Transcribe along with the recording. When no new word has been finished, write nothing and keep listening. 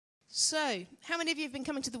So, how many of you have been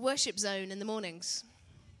coming to the worship zone in the mornings?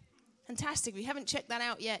 Fantastic. If you haven't checked that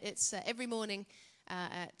out yet, it's every morning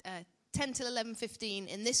at 10 till 11:15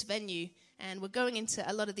 in this venue. And we're going into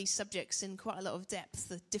a lot of these subjects in quite a lot of depth,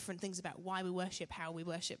 the different things about why we worship, how we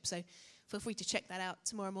worship. So feel free to check that out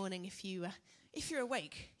tomorrow morning if you're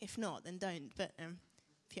awake. If not, then don't. But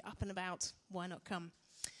if you're up and about, why not come?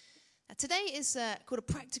 Today is called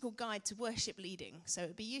a practical guide to worship leading. So it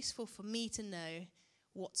would be useful for me to know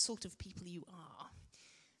what sort of people you are.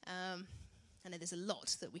 I know there's a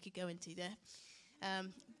lot that we could go into there.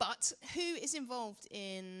 But who is involved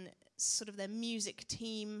in sort of their music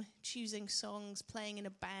team, choosing songs, playing in a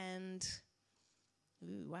band?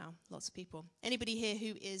 Ooh, wow, lots of people. Anybody here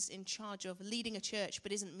who is in charge of leading a church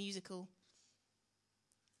but isn't musical?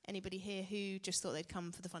 Anybody here who just thought they'd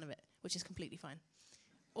come for the fun of it, which is completely fine?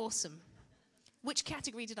 Awesome. Which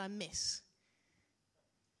category did I miss?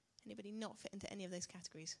 Anybody not fit into any of those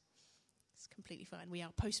categories? It's completely fine. We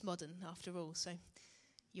are postmodern after all, so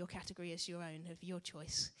your category is your own, of your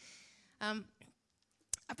choice.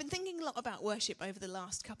 I've been thinking a lot about worship over the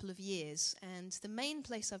last couple of years, and the main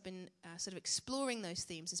place I've been sort of exploring those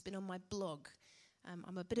themes has been on my blog.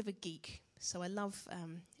 I'm a bit of a geek, so I love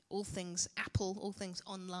all things Apple, all things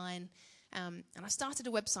online. And I started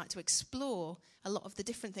a website to explore a lot of the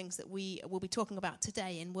different things that we will be talking about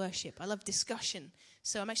today in worship. I love discussion.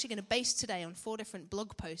 So I'm actually going to base today on 4 different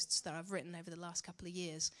blog posts that I've written over the last couple of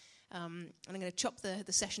years. And I'm going to chop the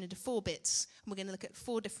session into 4 bits. And we're going to look at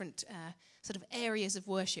 4 different sort of areas of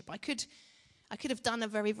worship. I could have done a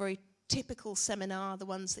very, very typical seminar, the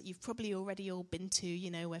ones that you've probably already all been to, you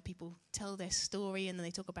know, where people tell their story and then they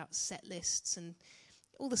talk about set lists and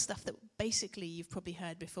all the stuff that basically you've probably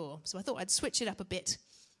heard before. So I thought I'd switch it up a bit,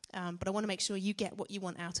 but I want to make sure you get what you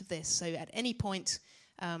want out of this. So at any point,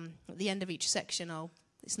 at the end of each section,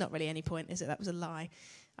 it's not really any point, is it? That was a lie.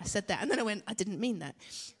 I said that, and then I went, I didn't mean that.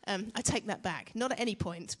 I take that back. Not at any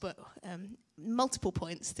point, but multiple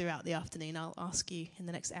points throughout the afternoon. I'll ask you in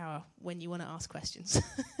the next hour when you want to ask questions.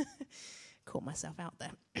 Caught myself out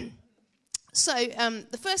there. So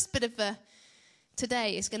the first bit of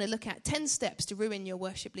today is going to look at 10 steps to ruin your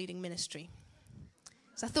worship leading ministry.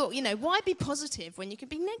 So I thought, why be positive when you can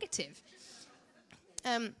be negative?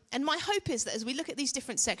 And my hope is that as we look at these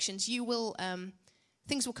different sections, you will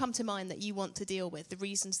things will come to mind that you want to deal with, the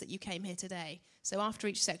reasons that you came here today. So after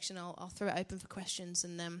each section, I'll throw it open for questions,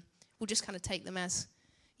 and we'll just kind of take them as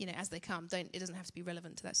they come. It doesn't have to be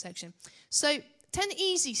relevant to that section. So 10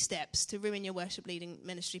 easy steps to ruin your worship leading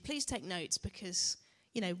ministry. Please take notes because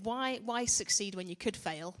why succeed when you could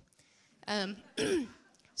fail?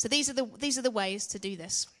 So these are the ways to do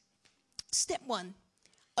this. Step 1,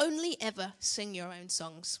 only ever sing your own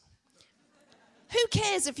songs. Who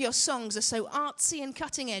cares if your songs are so artsy and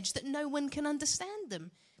cutting edge that no one can understand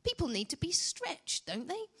them? People need to be stretched, don't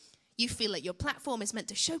they? You feel like your platform is meant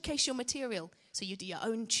to showcase your material, so you do your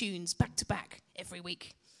own tunes back to back every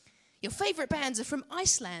week. Your favourite bands are from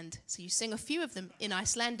Iceland, so you sing a few of them in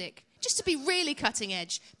Icelandic, just to be really cutting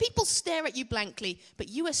edge. People stare at you blankly, but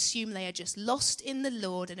you assume they are just lost in the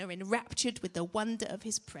Lord and are enraptured with the wonder of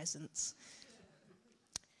his presence.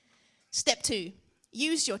 Step 2,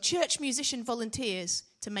 use your church musician volunteers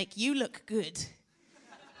to make you look good.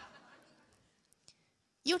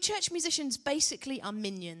 Your church musicians basically are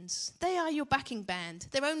minions. They are your backing band.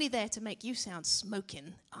 They're only there to make you sound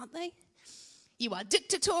smoking, aren't they? You are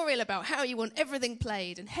dictatorial about how you want everything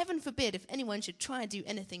played, and heaven forbid if anyone should try and do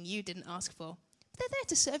anything you didn't ask for. They're there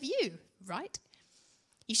to serve you, right?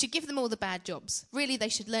 You should give them all the bad jobs. Really, they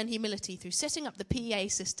should learn humility through setting up the PA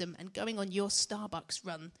system and going on your Starbucks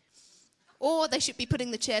run. Or they should be putting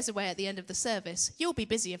the chairs away at the end of the service. You'll be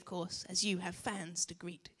busy, of course, as you have fans to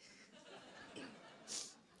greet.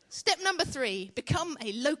 Step number 3, become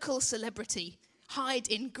a local celebrity. Hide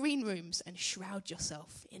in green rooms and shroud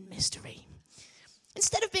yourself in mystery.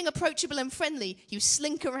 Instead of being approachable and friendly, you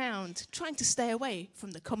slink around, trying to stay away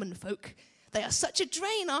from the common folk. They are such a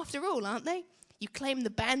drain after all, aren't they? You claim the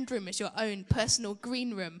band room as your own personal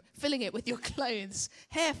green room, filling it with your clothes,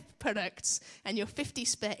 hair products, and your 50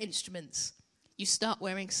 spare instruments. You start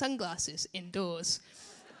wearing sunglasses indoors.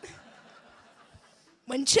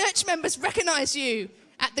 When church members recognize you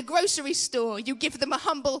at the grocery store, you give them a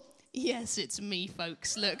humble, "Yes, it's me,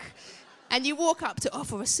 folks, look." And you walk up to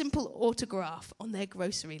offer a simple autograph on their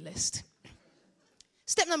grocery list.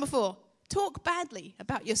 Step number 4, talk badly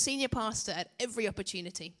about your senior pastor at every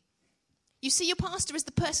opportunity. You see your pastor as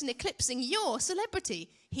the person eclipsing your celebrity.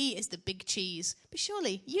 He is the big cheese, but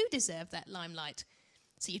surely you deserve that limelight.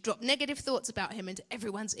 So you drop negative thoughts about him into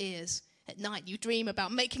everyone's ears. At night, you dream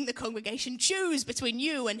about making the congregation choose between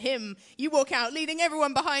you and him. You walk out, leading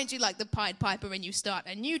everyone behind you like the Pied Piper, and you start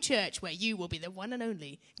a new church where you will be the one and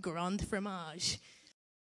only Grand Fromage.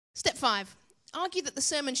 Step 5. Argue that the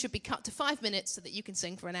sermon should be cut to 5 minutes so that you can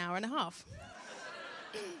sing for an hour and a half.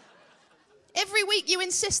 Every week you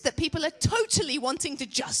insist that people are totally wanting to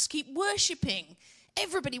just keep worshipping.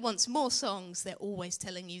 Everybody wants more songs. They're always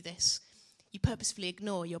telling you this. You purposefully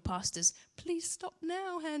ignore your pastor's "please stop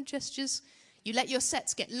now" hand gestures. You let your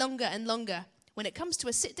sets get longer and longer. When it comes to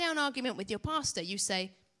a sit-down argument with your pastor, you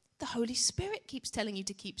say, "The Holy Spirit keeps telling you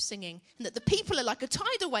to keep singing, and that the people are like a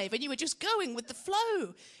tidal wave and you are just going with the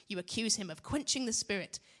flow." You accuse him of quenching the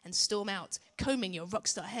Spirit and storm out, combing your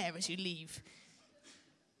rockstar hair as you leave.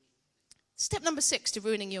 Step number 6 to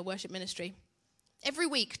ruining your worship ministry. Every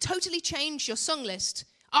week, totally change your song list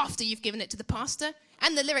after you've given it to the pastor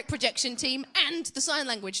and the lyric projection team and the sign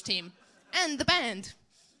language team and the band.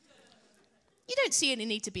 You don't see any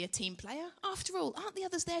need to be a team player. After all, aren't the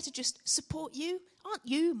others there to just support you? Aren't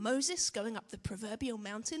you, Moses, going up the proverbial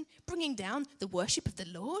mountain, bringing down the worship of the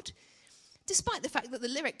Lord? Despite the fact that the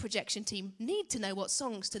lyric projection team need to know what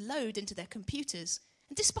songs to load into their computers,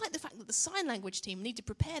 and despite the fact that the sign language team need to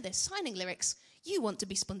prepare their signing lyrics, you want to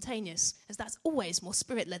be spontaneous, as that's always more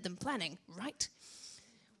spirit-led than planning, right?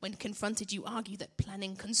 When confronted, you argue that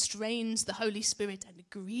planning constrains the Holy Spirit and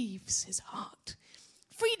grieves his heart.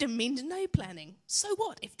 Freedom means no planning. So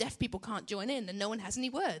what if deaf people can't join in and no one has any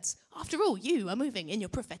words? After all, you are moving in your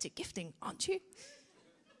prophetic gifting, aren't you?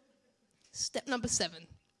 Step number 7.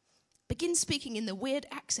 Begin speaking in the weird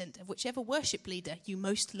accent of whichever worship leader you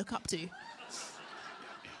most look up to.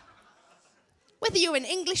 Whether you're an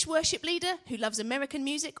English worship leader who loves American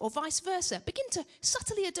music or vice versa, begin to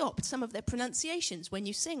subtly adopt some of their pronunciations when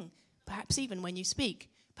you sing, perhaps even when you speak,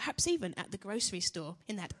 perhaps even at the grocery store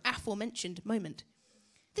in that aforementioned moment.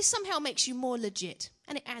 This somehow makes you more legit,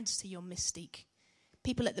 and it adds to your mystique.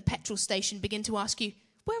 People at the petrol station begin to ask you,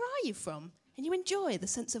 "Where are you from?" And you enjoy the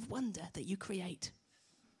sense of wonder that you create.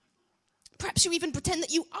 Perhaps you even pretend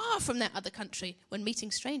that you are from that other country when meeting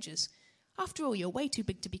strangers. After all, you're way too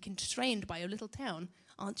big to be constrained by your little town,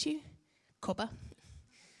 aren't you? Cobber.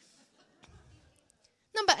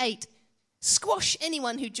 Number 8, squash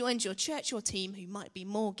anyone who joins your church or team who might be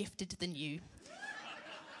more gifted than you.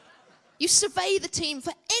 You survey the team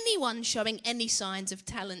for anyone showing any signs of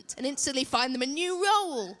talent and instantly find them a new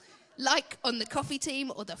role, like on the coffee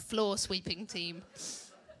team or the floor sweeping team.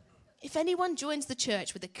 If anyone joins the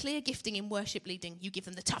church with a clear gifting in worship leading, you give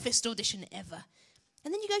them the toughest audition ever.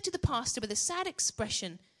 And then you go to the pastor with a sad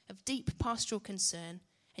expression of deep pastoral concern,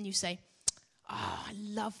 and you say, I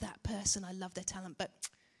love that person, I love their talent, but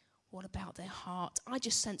what about their heart? I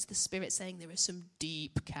just sense the Spirit saying there are some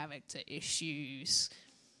deep character issues."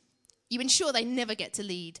 You ensure they never get to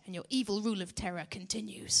lead, and your evil rule of terror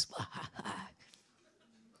continues.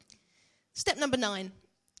 Step number 9,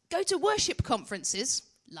 go to worship conferences,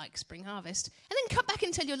 like Spring Harvest, and then come back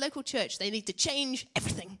and tell your local church they need to change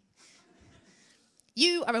everything.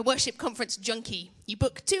 You are a worship conference junkie. You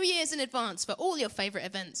book 2 years in advance for all your favourite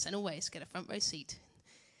events and always get a front row seat.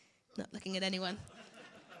 Not looking at anyone.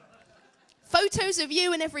 Photos of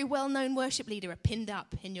you and every well-known worship leader are pinned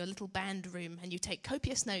up in your little band room, and you take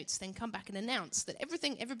copious notes, then come back and announce that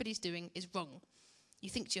everything everybody's doing is wrong. You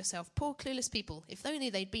think to yourself, poor clueless people, if only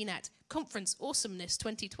they'd been at Conference Awesomeness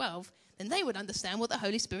 2012, then they would understand what the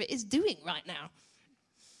Holy Spirit is doing right now.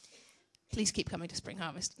 Please keep coming to Spring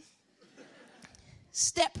Harvest.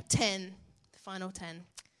 Step 10, the final 10.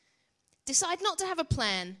 Decide not to have a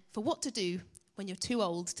plan for what to do when you're too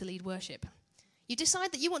old to lead worship. You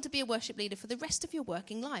decide that you want to be a worship leader for the rest of your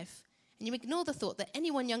working life, and you ignore the thought that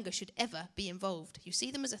anyone younger should ever be involved. You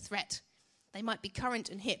see them as a threat. They might be current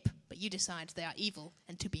and hip, but you decide they are evil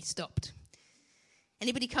and to be stopped.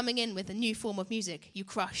 Anybody coming in with a new form of music, you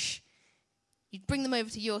crush. You bring them over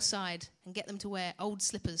to your side and get them to wear old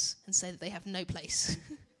slippers and say that they have no place.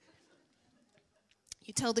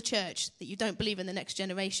 You tell the church that you don't believe in the next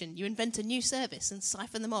generation. You invent a new service and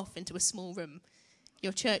siphon them off into a small room.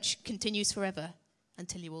 Your church continues forever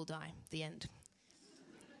until you all die. The end.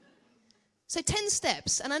 So 10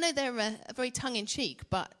 steps, and I know they're very tongue-in-cheek,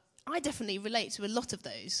 but I definitely relate to a lot of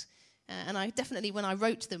those. And I definitely, when I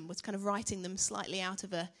wrote them, was kind of writing them slightly out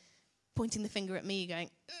of pointing the finger at me, going,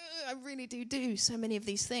 I really do so many of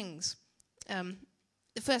these things.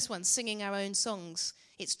 The first one, singing our own songs.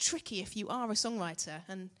 It's tricky if you are a songwriter,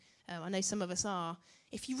 and I know some of us are.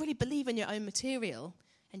 If you really believe in your own material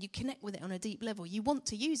and you connect with it on a deep level, you want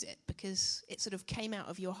to use it because it sort of came out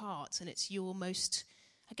of your heart and it's your most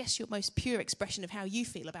pure expression of how you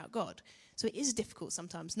feel about God. So it is difficult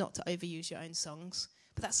sometimes not to overuse your own songs.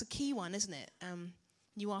 But that's a key one, isn't it?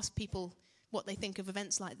 You ask people what they think of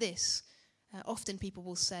events like this. Often people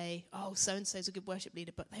will say, oh, so-and-so's a good worship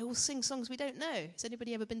leader, but they all sing songs we don't know. Has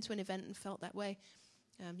anybody ever been to an event and felt that way?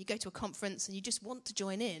 You go to a conference and you just want to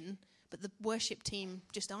join in, but the worship team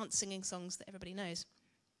just aren't singing songs that everybody knows.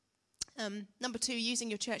 Number 2, using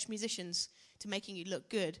your church musicians to make you look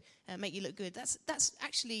good. That's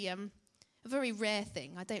actually a very rare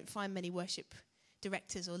thing. I don't find many worship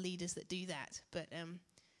directors or leaders that do that, but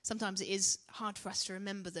sometimes it is hard for us to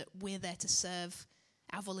remember that we're there to serve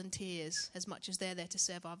our volunteers as much as they're there to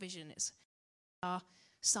serve our vision. It's our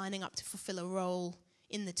signing up to fulfill a role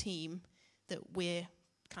in the team that we're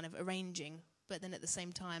kind of arranging, but then at the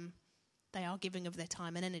same time, they are giving of their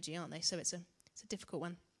time and energy, aren't they? So it's a difficult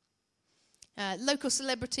one. Local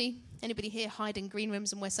celebrity. Anybody here hide in green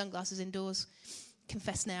rooms and wear sunglasses indoors?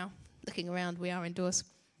 Confess now. Looking around, we are indoors.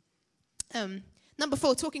 Number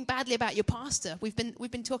 4, talking badly about your pastor. We've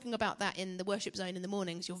been talking about that in the worship zone in the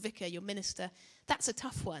mornings, your vicar, your minister. That's a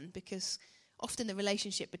tough one because often the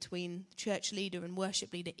relationship between church leader and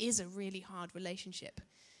worship leader is a really hard relationship.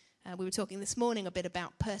 We were talking this morning a bit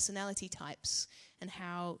about personality types and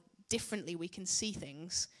how differently we can see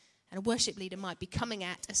things. And a worship leader might be coming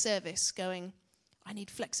at a service going, I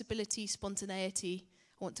need flexibility, spontaneity,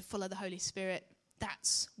 I want to follow the Holy Spirit.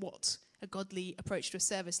 That's what a godly approach to a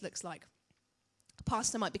service looks like. A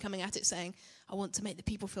pastor might be coming at it saying, I want to make the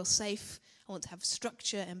people feel safe, I want to have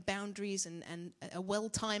structure and boundaries and a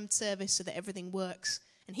well-timed service so that everything works.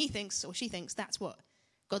 And he thinks, or she thinks, that's what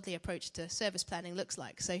godly approach to service planning looks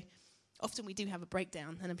like. So often we do have a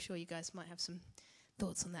breakdown, and I'm sure you guys might have some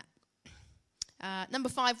thoughts on that. Number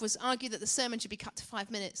 5 was argue that the sermon should be cut to 5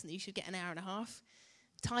 minutes and that you should get an hour and a half.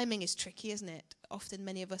 Timing is tricky, isn't it? Often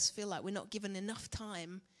many of us feel like we're not given enough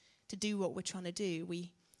time to do what we're trying to do.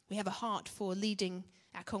 We have a heart for leading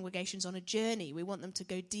our congregations on a journey. We want them to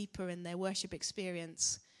go deeper in their worship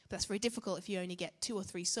experience. But that's very difficult if you only get 2 or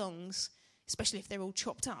 3 songs, especially if they're all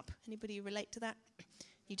chopped up. Anybody relate to that?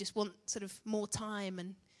 You just want sort of more time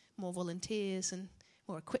and more volunteers and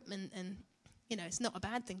more equipment, and it's not a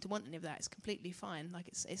bad thing to want any of that. It's completely fine. Like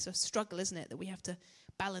it's a struggle, isn't it, that we have to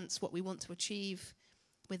balance what we want to achieve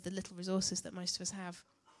with the little resources that most of us have.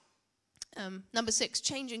 Number 6,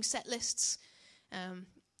 changing set lists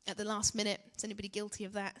at the last minute. Is anybody guilty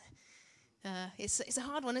of that? It's a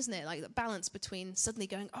hard one, isn't it? Like the balance between suddenly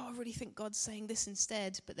going, I really think God's saying this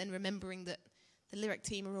instead, but then remembering that the lyric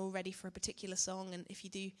team are all ready for a particular song, and if you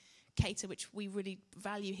do cater, which we really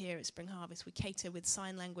value here at Spring Harvest, we cater with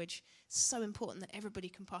sign language. It's so important that everybody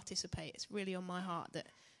can participate. It's really on my heart that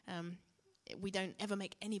we don't ever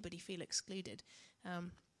make anybody feel excluded.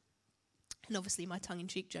 And obviously my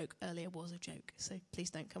tongue-in-cheek joke earlier was a joke, so please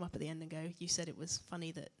don't come up at the end and go, you said it was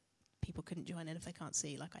funny that people couldn't join in if they can't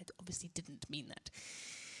see. Like, I obviously didn't mean that.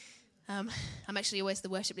 I'm actually always the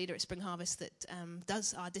worship leader at Spring Harvest that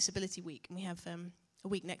does our disability week, and we have a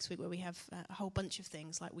week next week where we have a whole bunch of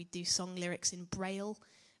things, like we do song lyrics in Braille.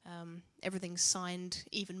 Everything's signed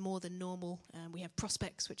even more than normal. We have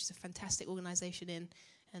Prospects, which is a fantastic organisation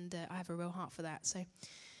and I have a real heart for that. So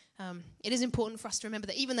it is important for us to remember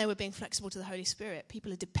that even though we're being flexible to the Holy Spirit,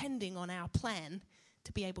 people are depending on our plan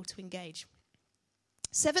to be able to engage.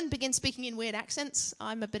 7, begin speaking in weird accents.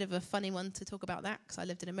 I'm a bit of a funny one to talk about that because I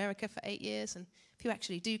lived in America for 8 years, and if you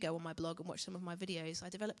actually do go on my blog and watch some of my videos, I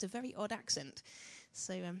developed a very odd accent.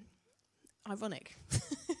 So, ironic.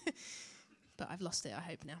 But I've lost it, I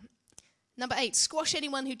hope now. Number 8, squash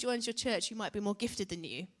anyone who joins your church who might be more gifted than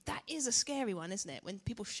you. That is a scary one, isn't it? When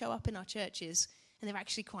people show up in our churches and they're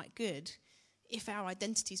actually quite good, if our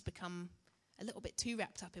identities become a little bit too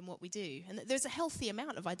wrapped up in what we do. And there's a healthy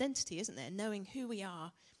amount of identity, isn't there? Knowing who we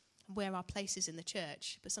are and where our place is in the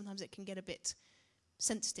church. But sometimes it can get a bit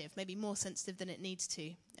sensitive, maybe more sensitive than it needs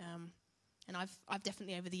to. And I've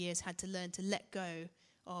definitely over the years had to learn to let go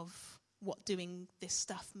of what doing this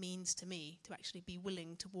stuff means to me, to actually be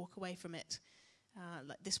willing to walk away from it.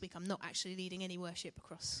 Like this week, I'm not actually leading any worship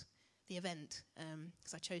across the event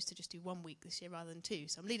because I chose to just do 1 week this year rather than 2.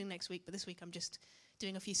 So I'm leading next week, but this week I'm just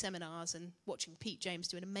doing a few seminars and watching Pete James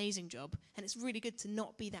do an amazing job. And it's really good to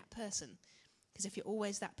not be that person, because if you're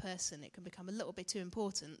always that person, it can become a little bit too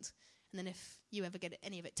important. And then if you ever get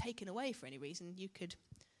any of it taken away for any reason, you could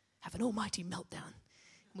have an almighty meltdown.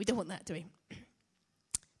 We don't want that, do we?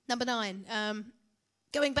 Number 9,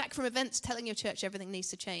 going back from events, telling your church everything needs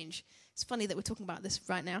to change. It's funny that we're talking about this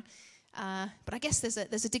right now. But I guess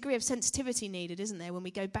there's a degree of sensitivity needed, isn't there, when we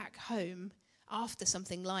go back home after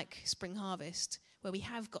something like Spring Harvest, where we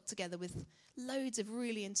have got together with loads of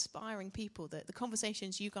really inspiring people, that the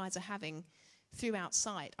conversations you guys are having throughout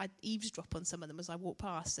site, I eavesdrop on some of them as I walk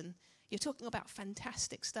past, and you're talking about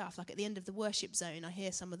fantastic stuff. Like at the end of the worship zone, I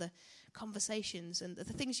hear some of the conversations, and the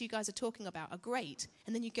things you guys are talking about are great.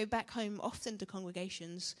 And then you go back home often to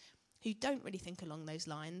congregations who don't really think along those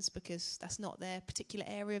lines because that's not their particular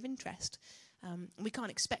area of interest. We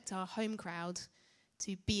can't expect our home crowd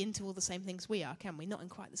to be into all the same things we are, can we? Not in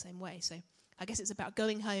quite the same way. So I guess it's about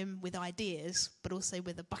going home with ideas, but also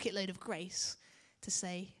with a bucket load of grace to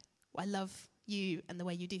say, I love you and the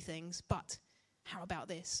way you do things, but how about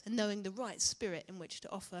this? And knowing the right spirit in which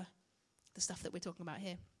to offer the stuff that we're talking about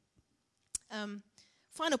here.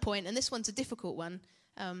 Final point, and this one's a difficult one.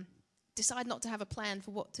 Decide not to have a plan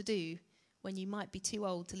for what to do when you might be too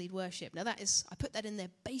old to lead worship. Now I put that in there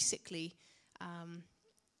basically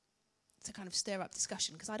to kind of stir up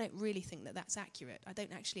discussion, because I don't really think that that's accurate. I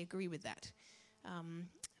don't actually agree with that.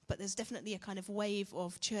 But there's definitely a kind of wave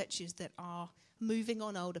of churches that are moving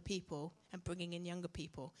on older people and bringing in younger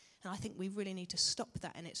people. And I think we really need to stop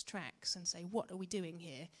that in its tracks and say, what are we doing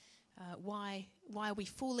here? Why are we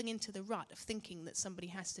falling into the rut of thinking that somebody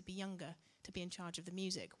has to be younger to be in charge of the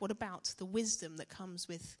music? What about the wisdom that comes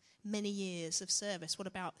with many years of service? What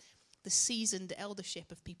about the seasoned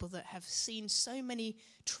eldership of people that have seen so many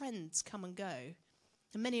trends come and go?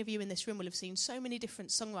 And many of you in this room will have seen so many different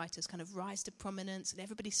songwriters kind of rise to prominence, and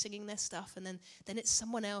everybody's singing their stuff, and then it's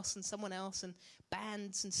someone else, and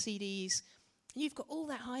bands and CDs. And you've got all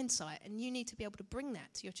that hindsight, and you need to be able to bring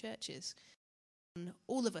that to your churches. And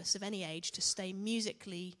all of us of any age to stay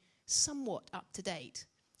musically somewhat up to date.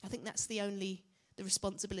 I think that's the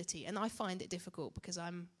responsibility. And I find it difficult because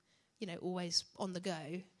I'm, always on the go.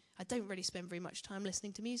 I don't really spend very much time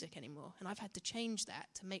listening to music anymore. And I've had to change that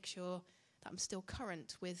to make sure that I'm still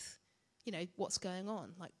current with, what's going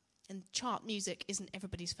on. And chart music isn't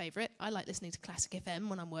everybody's favourite. I like listening to Classic FM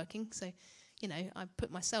when I'm working. So, I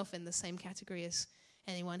put myself in the same category as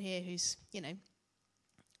anyone here who's,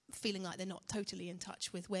 feeling like they're not totally in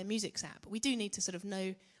touch with where music's at. But we do need to sort of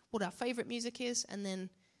know what our favourite music is and then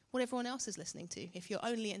what everyone else is listening to. If you're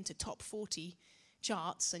only into top 40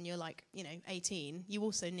 charts and you're 18, you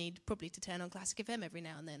also need probably to turn on Classic FM every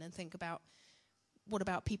now and then and think about, what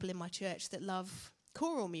about people in my church that love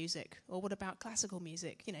choral music? Or what about classical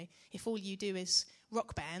music? If all you do is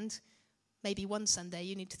rock band, maybe one Sunday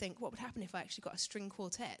you need to think, what would happen if I actually got a string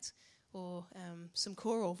quartet? Or some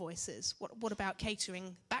choral voices. What about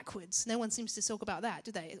catering backwards? No one seems to talk about that,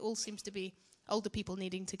 do they? It all seems to be older people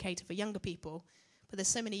needing to cater for younger people. But there's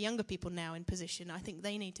so many younger people now in position, I think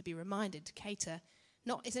they need to be reminded to cater.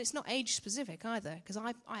 It's not age specific either, because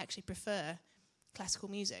I actually prefer classical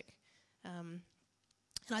music. And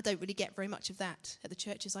I don't really get very much of that at the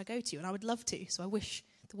churches I go to, and I would love to. So I wish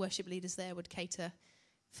the worship leaders there would cater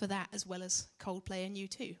for that as well as Coldplay and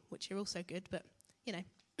U2, which are also good, but,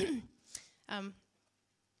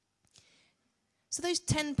 So those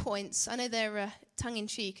 10 points, I know they're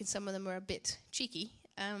tongue-in-cheek and some of them are a bit cheeky,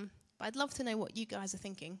 but I'd love to know what you guys are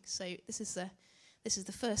thinking. So this is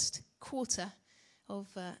the first quarter of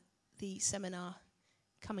the seminar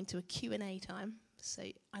coming to a Q&A time. So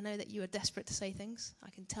I know that you are desperate to say things. I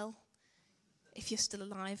can tell. If you're still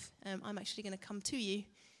alive, I'm actually going to come to you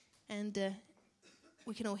and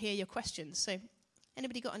we can all hear your questions. So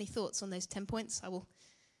anybody got any thoughts on those 10 points?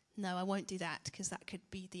 No, I won't do that, because that could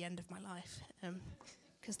be the end of my life,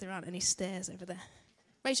 because there aren't any stairs over there.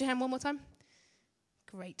 Raise your hand one more time.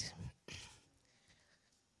 Great.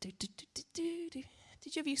 Did you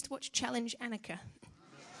ever used to watch Challenge Annika?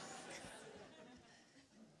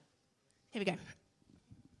 Here we go.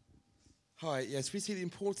 Hi, yes, we see the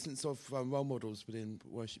importance of role models within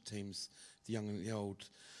worship teams, the young and the old,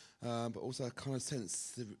 but also I kind of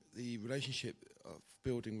sense the relationship of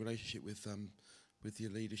building relationship with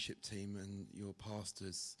your leadership team and your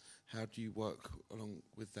pastors. How do you work along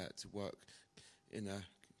with that to work in a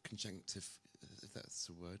conjunctive, if that's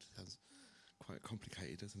a word? Sounds quite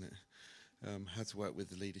complicated, doesn't it? How to work with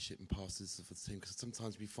the leadership and pastors of the team, because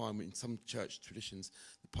sometimes we find in some church traditions,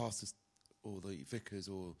 the pastors or the vicars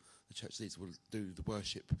or the church leaders will do the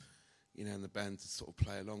worship, and the band to sort of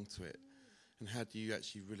play along to it. And how do you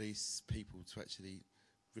actually release people to actually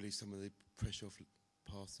release some of the pressure off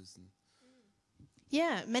pastors?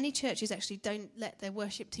 Yeah, many churches actually don't let their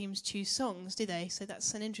worship teams choose songs, do they? So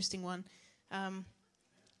that's an interesting one. And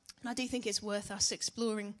I do think it's worth us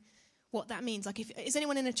exploring what that means. Is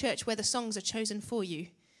anyone in a church where the songs are chosen for you?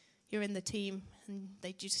 You're in the team and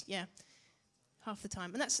they just, half the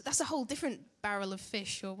time. And that's a whole different barrel of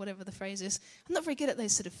fish, or whatever the phrase is. I'm not very good at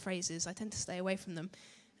those sort of phrases. I tend to stay away from them.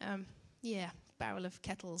 Barrel of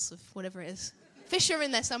kettles of whatever it is. Fish are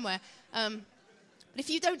in there somewhere. But if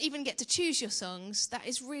you don't even get to choose your songs, that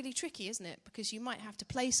is really tricky, isn't it? Because you might have to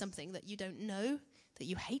play something that you don't know, that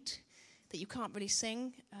you hate, that you can't really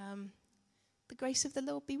sing, the grace of the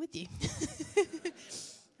Lord be with you.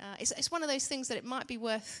 It's one of those things that it might be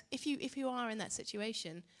worth, if you are in that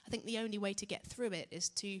situation, I think the only way to get through it is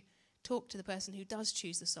to talk to the person who does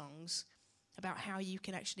choose the songs about how you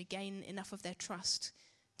can actually gain enough of their trust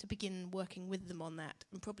to begin working with them on that.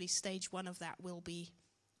 And probably stage one of that will be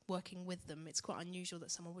working with them. It's quite unusual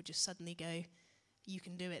that someone would just suddenly go, you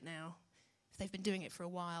can do it now. If they've been doing it for a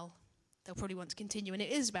while, they'll probably want to continue. And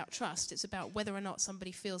it is about trust. It's about whether or not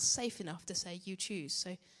somebody feels safe enough to say, you choose.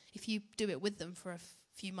 So if you do it with them for a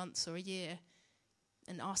few months or a year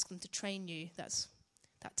and ask them to train you, that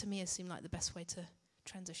to me has seemed like the best way to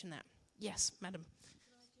transition that. Yes, madam.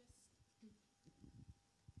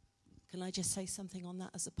 Can I just say something on that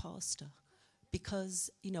as a pastor?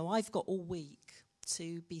 Because, I've got all week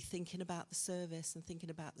to be thinking about the service and thinking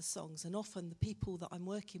about the songs. And often the people that I'm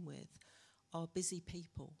working with are busy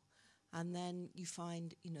people. And then you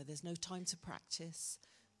find, there's no time to practice.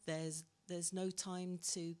 There's no time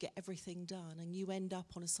to get everything done. And you end up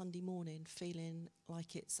on a Sunday morning feeling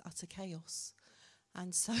like it's utter chaos.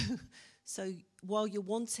 And so while you're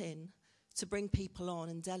wanting to bring people on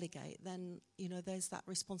and delegate, then there's that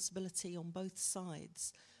responsibility on both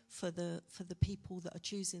sides for the people that are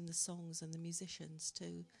choosing the songs and the musicians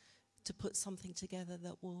to put something together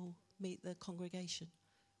that will meet the congregation.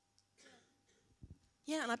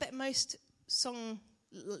 Yeah, and I bet most song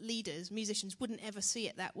leaders, musicians, wouldn't ever see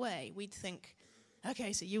it that way. We'd think,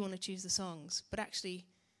 okay, so you want to choose the songs, but actually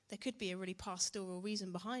there could be a really pastoral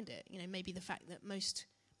reason behind it. Maybe the fact that most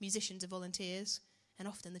musicians are volunteers, and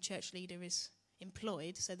often the church leader is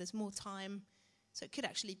employed, so there's more time. So it could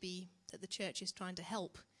actually be that the church is trying to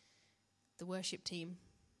help the worship team,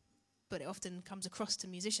 but it often comes across to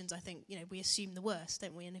musicians, I think, we assume the worst,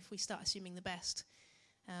 don't we? And if we start assuming the best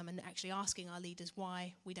and actually asking our leaders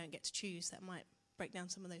why we don't get to choose, that might break down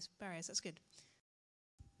some of those barriers. That's good.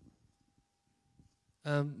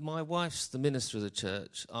 My wife's the minister of the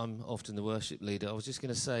church. I'm often the worship leader. I was just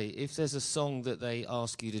going to say, if there's a song that they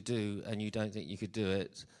ask you to do and you don't think you could do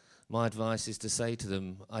it, my advice is to say to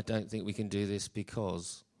them, I don't think we can do this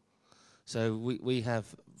because. So we have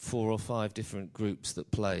 4 or 5 different groups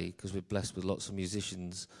that play because we're blessed with lots of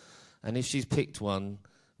musicians. And if she's picked one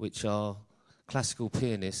which our classical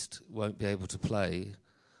pianist won't be able to play,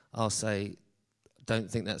 I'll say, don't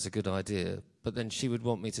think that's a good idea. But then she would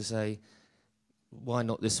want me to say, why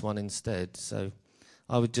not this one instead? So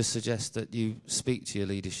I would just suggest that you speak to your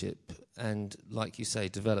leadership and, like you say,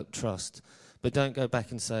 develop trust. But don't go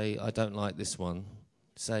back and say, I don't like this one.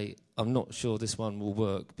 Say, I'm not sure this one will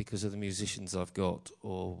work because of the musicians I've got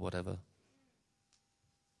or whatever.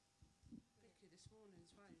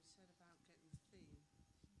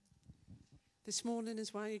 This morning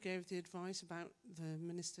as well, you gave the advice about the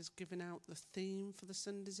ministers giving out the theme for the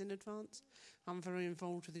Sundays in advance. I'm very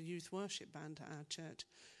involved with the youth worship band at our church.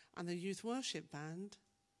 And the youth worship band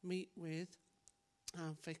meet with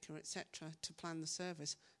our vicar, etc., to plan the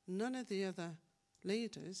service. None of the other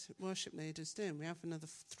leaders, worship leaders, do. We have another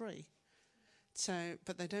 3. So,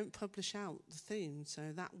 but they don't publish out the theme.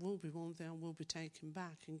 So that will be one thing I will be taking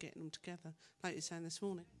back and getting them together, like you're saying this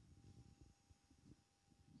morning.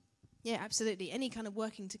 Yeah, absolutely. Any kind of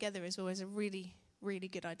working together is always a really, really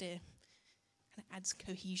good idea. Kind of adds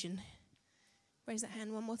cohesion. Raise that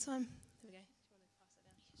hand one more time. There we go. Do you want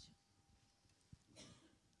to pass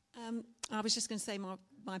it down? I was just going to say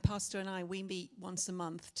my pastor and I, we meet once a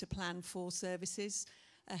month to plan 4 services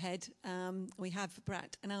ahead. We have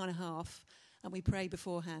about an hour and a half and we pray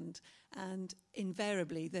beforehand. And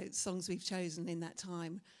invariably, the songs we've chosen in that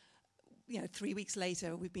time, 3 weeks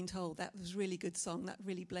later, we've been told that was a really good song, that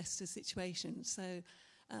really blessed the situation. So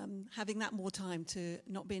having that more time to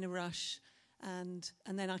not be in a rush, and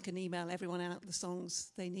then I can email everyone out the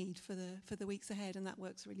songs they need for the weeks ahead, and that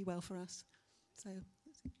works really well for us. So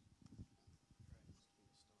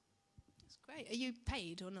that's great. Are you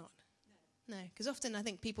paid or not? No, because often I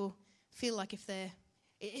think people feel like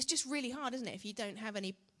it's just really hard, isn't it? If you don't have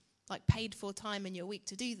any paid for time in your week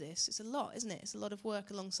to do this, it's a lot, isn't it? It's a lot of work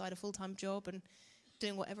alongside a full-time job and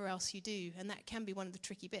doing whatever else you do, and that can be one of the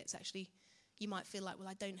tricky bits. Actually, you might feel like, well,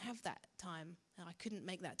 I don't have that time, I couldn't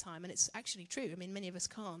make that time, and it's actually true. I mean, many of us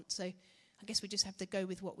can't, so I guess we just have to go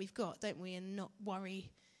with what we've got, don't we, and not worry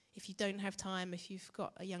if you don't have time, if you've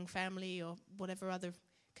got a young family or whatever other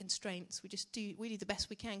constraints. We do the best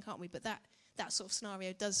we can, can't we? But that sort of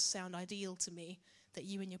scenario does sound ideal to me, that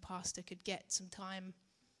you and your pastor could get some time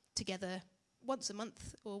together once a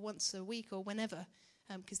month or once a week or whenever,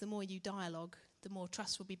 because the more you dialogue, the more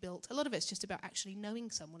trust will be built. A lot of it's just about actually knowing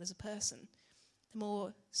someone as a person. The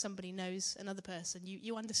more somebody knows another person,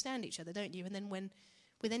 you understand each other, don't you? And then when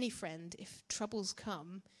with any friend, if troubles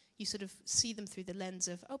come, you sort of see them through the lens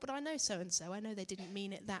of, oh, but I know so-and-so, I know they didn't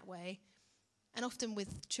mean it that way. And often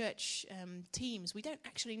with church teams, we don't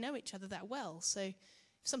actually know each other that well. So if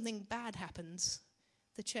something bad happens,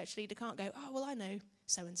 the church leader can't go, oh, well, I know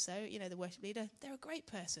so-and-so, the worship leader, they're a great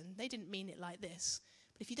person. They didn't mean it like this.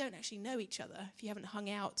 But if you don't actually know each other, if you haven't hung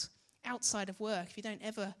out outside of work, if you don't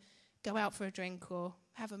ever go out for a drink or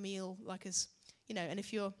have a meal, and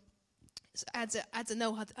if you're, adds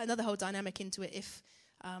another whole dynamic into it. If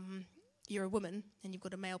you're a woman and you've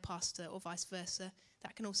got a male pastor or vice versa,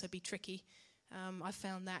 that can also be tricky. I've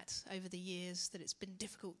found that over the years that it's been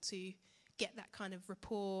difficult to get that kind of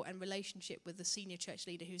rapport and relationship with the senior church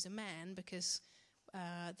leader who's a man, because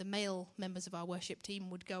the male members of our worship team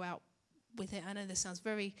would go out with it. I know this sounds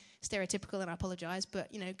very stereotypical and I apologise, but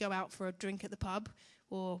go out for a drink at the pub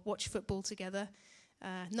or watch football together.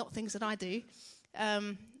 Not things that I do.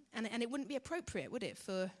 And it wouldn't be appropriate, would it,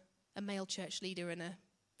 for a male church leader and a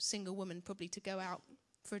single woman probably to go out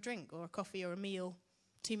for a drink or a coffee or a meal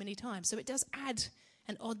too many times. So it does add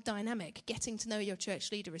an odd dynamic. Getting to know your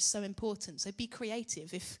church leader is so important. So be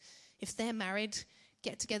creative. If they're married,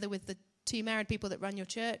 get together with the 2 married people that run your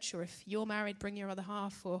church, or if you're married, bring your other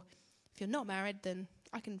half, or if you're not married, then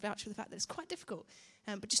I can vouch for the fact that it's quite difficult.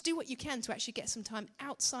 But just do what you can to actually get some time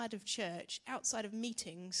outside of church, outside of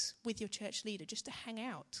meetings with your church leader, just to hang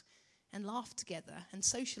out and laugh together and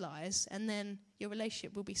socialise, and then your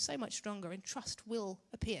relationship will be so much stronger and trust will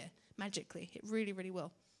appear magically. It really, really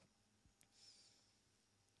will.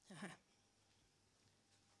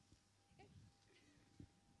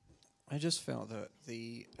 I just felt that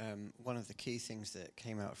the one of the key things that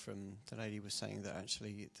came out from the lady was saying that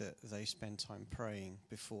actually that they spend time praying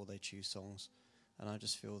before they choose songs, and I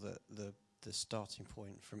just feel that the starting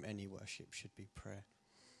point from any worship should be prayer.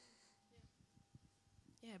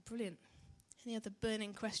 Yeah, brilliant. Any other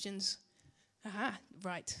burning questions? Aha,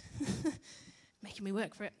 right. Making me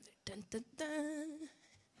work for it. Dun, dun, dun.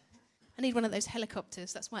 I need one of those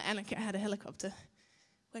helicopters. That's why Annika had a helicopter.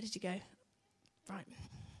 Where did you go? Right.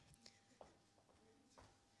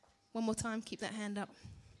 One more time, keep that hand up.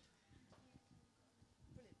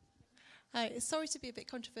 Hi, sorry to be a bit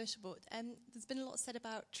controversial, but there's been a lot said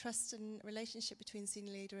about trust and relationship between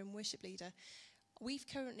senior leader and worship leader. We've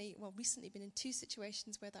recently been in 2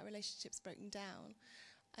 situations where that relationship's broken down.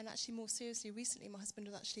 And actually, more seriously, recently my husband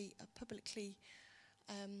was actually publicly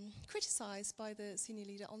criticised by the senior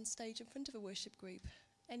leader on stage in front of a worship group.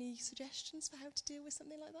 Any suggestions for how to deal with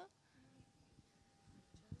something like that?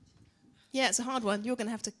 Yeah, it's a hard one. You're going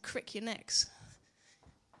to have to crick your necks.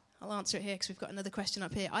 I'll answer it here because we've got another question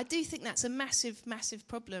up here. I do think that's a massive, massive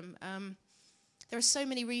problem. There are so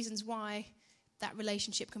many reasons why that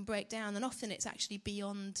relationship can break down, and often it's actually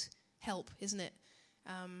beyond help, isn't it?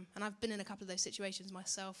 And I've been in a couple of those situations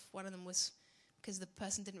myself. One of them was because the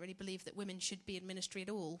person didn't really believe that women should be in ministry at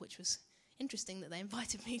all, which was interesting that they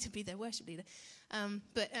invited me to be their worship leader.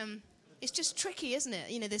 But it's just tricky, isn't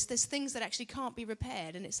it? There's things that actually can't be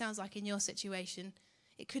repaired, and it sounds like in your situation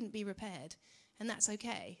it couldn't be repaired, and that's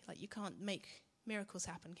okay. Like, you can't make miracles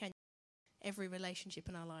happen, can you? Every relationship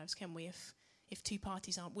in our lives, can we, if 2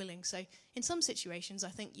 parties aren't willing? So in some situations, I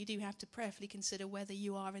think you do have to prayerfully consider whether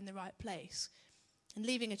you are in the right place. And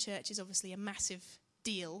leaving a church is obviously a massive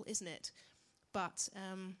deal, isn't it? But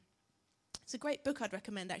it's a great book I'd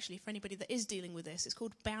recommend, actually, for anybody that is dealing with this. It's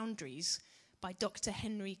called Boundaries by Dr.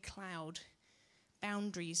 Henry Cloud.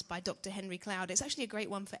 Boundaries by Dr. Henry Cloud. It's actually a great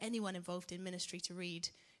one for anyone involved in ministry to read.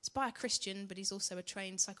 It's by a Christian, but he's also a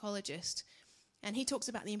trained psychologist. And he talks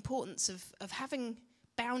about the importance of having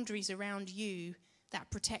boundaries around you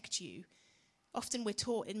that protect you. Often we're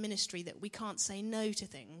taught in ministry that we can't say no to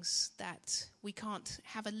things, that we can't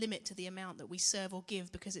have a limit to the amount that we serve or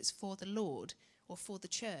give because it's for the Lord or for the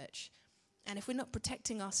church. And if we're not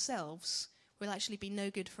protecting ourselves, we'll actually be no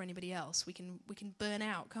good for anybody else. We can burn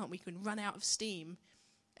out, can't we? We can run out of steam,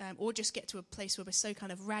 or just get to a place where we're so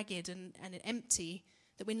kind of ragged and empty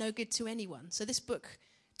that we're no good to anyone. So this book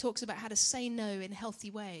talks about how to say no in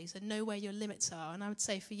healthy ways and know where your limits are. And I would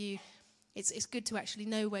say for you, it's good to actually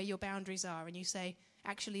know where your boundaries are, and you say,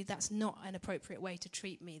 actually, that's not an appropriate way to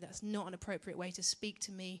treat me. That's not an appropriate way to speak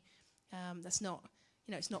to me. That's not,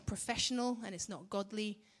 it's not professional and it's not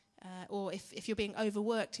godly. Or if you're being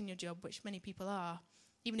overworked in your job, which many people are,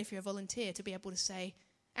 even if you're a volunteer, to be able to say,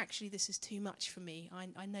 actually, this is too much for me.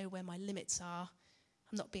 I know where my limits are.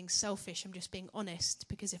 I'm not being selfish. I'm just being honest,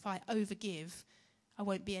 because if I overgive, I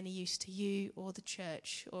won't be any use to you or the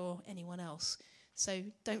church or anyone else. So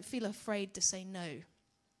don't feel afraid to say no.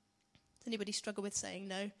 Does anybody struggle with saying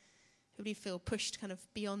no? Anybody feel pushed kind of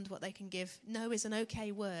beyond what they can give? No is an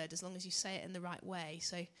okay word as long as you say it in the right way.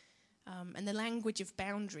 So, and the language of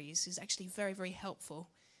boundaries is actually very, very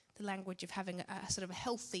helpful. The language of having a sort of a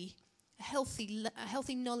healthy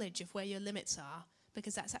knowledge of where your limits are,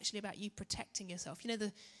 because that's actually about you protecting yourself. You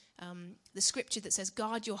know the scripture that says,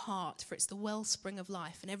 guard your heart, for it's the wellspring of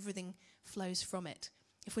life, and everything flows from it.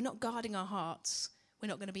 If we're not guarding our hearts, we're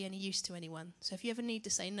not going to be any use to anyone. So if you ever need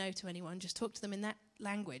to say no to anyone, just talk to them in that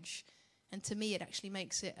language. And to me, it actually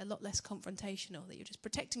makes it a lot less confrontational, that you're just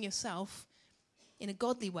protecting yourself in a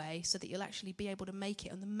godly way so that you'll actually be able to make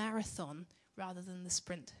it on the marathon rather than the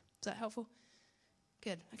sprint. Is that helpful?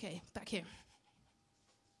 Good. Okay, back here.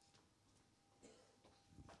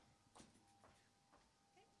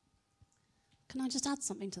 Can I just add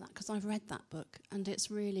something to that? Because I've read that book, and it's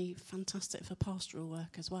really fantastic for pastoral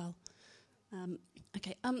work as well.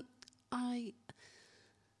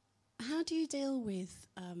 How do you deal with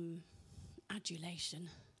adulation?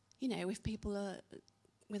 You know, if people are,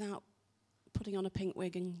 without putting on a pink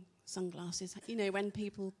wig and sunglasses, you know, when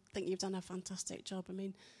people think you've done a fantastic job. I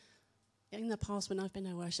mean, in the past when I've been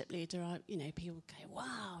a worship leader, people go,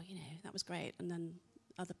 wow, you know, that was great. And then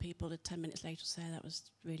other people 10 minutes later say that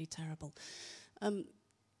was really terrible.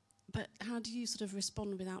 But how do you sort of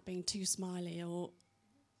respond without being too smiley or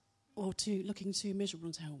too looking too miserable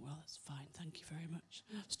and say, oh, well, that's fine, thank you very much.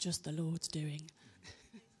 It's just the Lord's doing.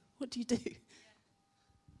 What do you do?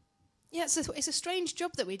 Yeah, it's a strange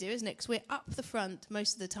job that we do, isn't it? Because we're up the front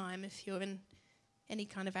most of the time if you're in any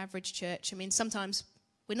kind of average church. I mean, sometimes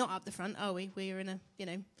we're not up the front, are we? We're in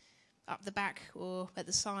up the back or at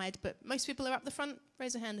the side. But most people are up the front.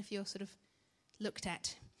 Raise a hand if you're sort of looked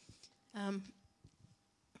at.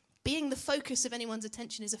 Being the focus of anyone's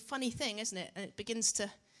attention is a funny thing, isn't it? And it begins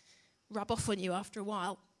to rub off on you after a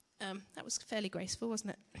while. That was fairly graceful,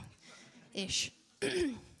 wasn't it? Ish.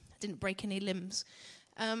 I didn't break any limbs.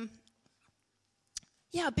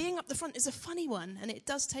 Being up the front is a funny one, and it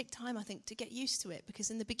does take time, I think, to get used to it,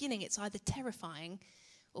 because in the beginning it's either terrifying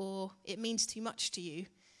or it means too much to you.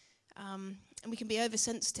 And we can be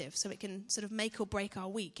oversensitive, so it can sort of make or break our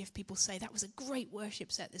week if people say, that was a great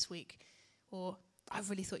worship set this week, or I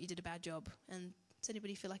really thought you did a bad job. And does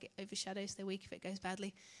anybody feel like it overshadows their week if it goes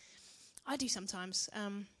badly? I do sometimes.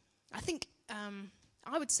 I think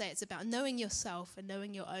I would say it's about knowing yourself and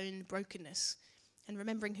knowing your own brokenness and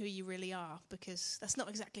remembering who you really are, because that's not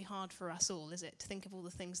exactly hard for us all, is it? To think of all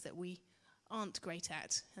the things that we aren't great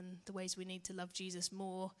at and the ways we need to love Jesus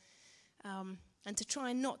more, and to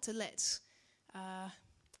try not to let,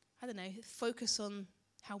 focus on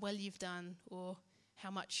how well you've done or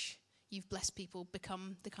how much you've blessed people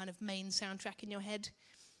become the kind of main soundtrack in your head.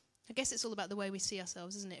 I guess it's all about the way we see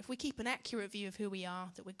ourselves, isn't it? If we keep an accurate view of who we are,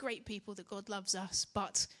 that we're great people, that God loves us,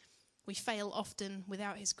 but we fail often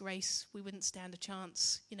without his grace, we wouldn't stand a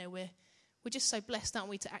chance. You know, we're just so blessed, aren't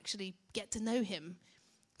we, to actually get to know him,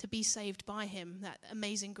 to be saved by him. That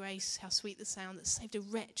amazing grace, how sweet the sound that saved a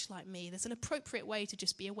wretch like me. There's an appropriate way to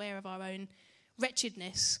just be aware of our own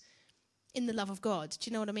wretchedness in the love of God. Do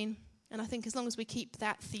you know what I mean? And I think as long as we keep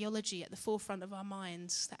that theology at the forefront of our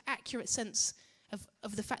minds, that accurate sense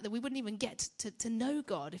of the fact that we wouldn't even get to know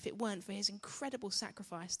God if it weren't for his incredible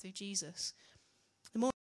sacrifice through Jesus, the more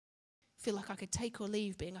I feel like I could take or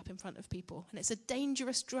leave being up in front of people. And it's a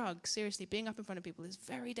dangerous drug. Seriously, being up in front of people is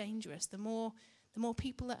very dangerous. The more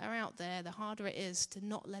people that are out there, the harder it is to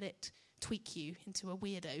not let it tweak you into a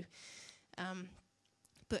weirdo.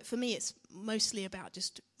 But for me, it's mostly about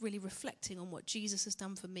just really reflecting on what Jesus has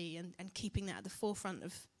done for me and keeping that at the forefront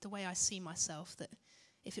of the way I see myself, that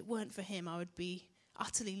if it weren't for him, I would be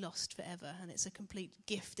utterly lost forever. And it's a complete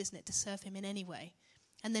gift, isn't it, to serve him in any way.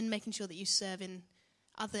 And then making sure that you serve in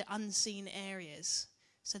other unseen areas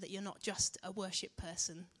so that you're not just a worship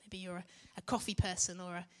person. Maybe you're a coffee person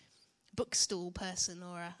or a bookstall person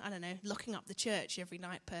or locking up the church every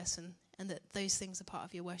night person, and that those things are part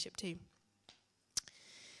of your worship too.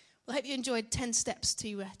 Well, I hope you enjoyed 10 steps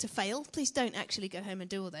to fail. Please don't actually go home and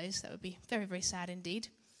do all those. That would be very, very sad indeed.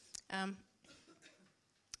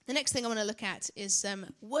 The next thing I want to look at is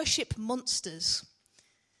worship monsters.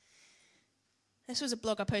 This was a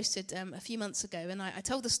blog I posted a few months ago, and I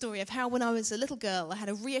told the story of how when I was a little girl, I had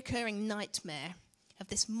a reoccurring nightmare of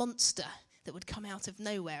this monster that would come out of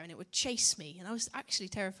nowhere, and it would chase me, and I was actually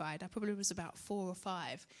terrified. I probably was about 4 or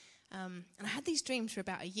 5. And I had these dreams for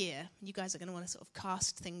about a year. You guys are going to want to sort of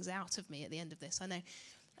cast things out of me at the end of this, I know.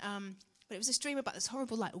 But it was this dream about this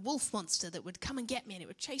horrible wolf monster that would come and get me, and it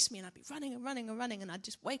would chase me, and I'd be running and running and running, and I'd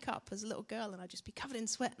just wake up as a little girl, and I'd just be covered in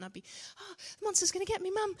sweat, and I'd be, oh, the monster's going to get me,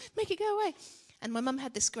 Mum, make it go away. And my mum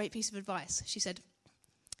had this great piece of advice. She said,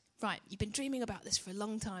 right, you've been dreaming about this for a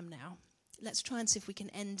long time now. let's try and see if we can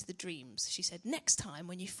end the dreams. She said, next time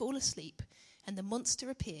when you fall asleep and the monster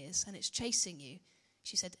appears and it's chasing you,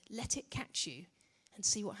 she said, let it catch you and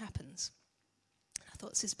see what happens. I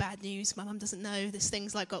thought, this is bad news. My mum doesn't know. This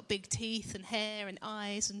thing's like got big teeth and hair and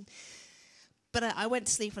eyes. But I went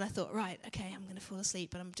to sleep and I thought, right, okay, I'm going to fall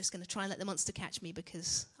asleep and I'm just going to try and let the monster catch me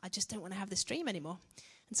because I just don't want to have this dream anymore.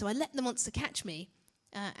 And so I let the monster catch me.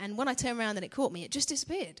 And when I turned around and it caught me, it just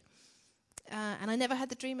disappeared. And I never had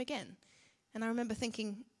the dream again. And I remember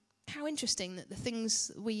thinking, how interesting that the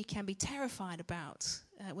things we can be terrified about,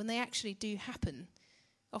 when they actually do happen,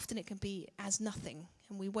 often it can be as nothing.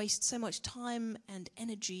 And we waste so much time and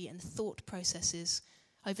energy and thought processes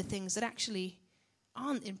over things that actually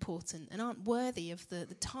aren't important and aren't worthy of the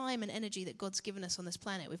time and energy that God's given us on this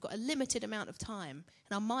planet. We've got a limited amount of time,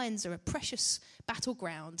 and our minds are a precious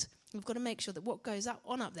battleground. We've got to make sure that what goes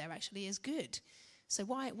on up there actually is good. So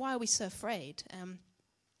why are we so afraid?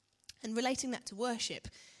 And relating that to worship,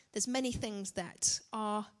 there's many things that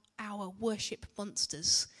are our worship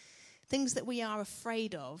monsters, things that we are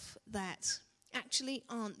afraid of that actually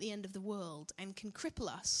aren't the end of the world and can cripple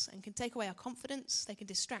us and can take away our confidence. They can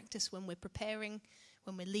distract us when we're preparing,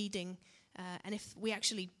 when we're leading. And if we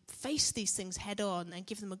actually face these things head on and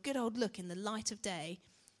give them a good old look in the light of day,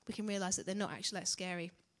 we can realize that they're not actually that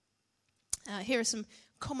scary. Here are some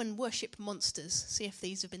common worship monsters. See if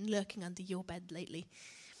these have been lurking under your bed lately.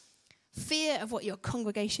 Fear of what your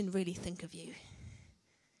congregation really think of you.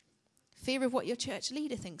 Fear of what your church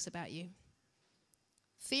leader thinks about you.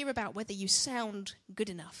 Fear about whether you sound good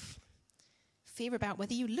enough. Fear about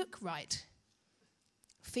whether you look right.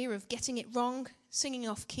 Fear of getting it wrong, singing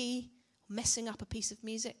off key, messing up a piece of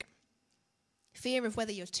music. Fear of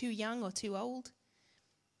whether you're too young or too old.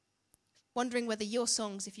 Wondering whether your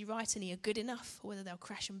songs, if you write any, are good enough or whether they'll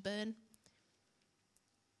crash and burn.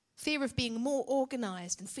 Fear of being more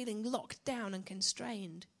organized and feeling locked down and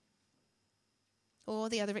constrained. Or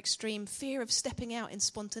the other extreme, fear of stepping out in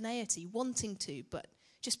spontaneity, wanting to, but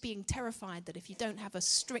just being terrified that if you don't have a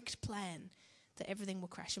strict plan, that everything will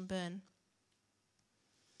crash and burn.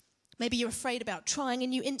 Maybe you're afraid about trying a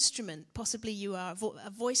new instrument. Possibly you are a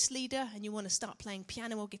voice leader and you want to start playing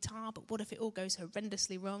piano or guitar, but what if it all goes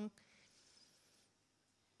horrendously wrong?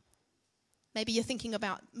 Maybe you're thinking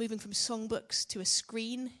about moving from songbooks to a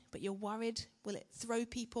screen, but you're worried. Will it throw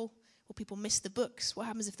people? Will people miss the books? What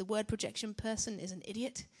happens if the word projection person is an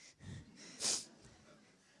idiot?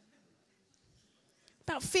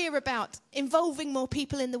 About fear about involving more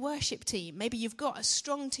people in the worship team. Maybe you've got a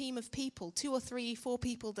strong team of people, 2 or 3, 4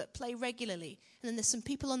 people that play regularly, and then there's some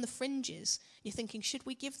people on the fringes. You're thinking, should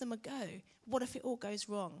we give them a go? What if it all goes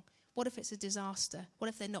wrong? What if it's a disaster? What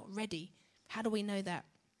if they're not ready? How do we know that?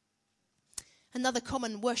 Another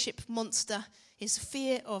common worship monster is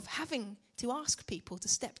fear of having to ask people to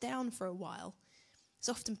step down for a while.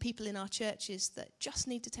 There's often people in our churches that just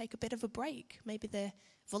need to take a bit of a break. Maybe they're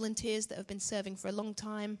volunteers that have been serving for a long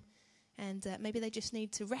time, and maybe they just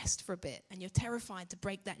need to rest for a bit, and you're terrified to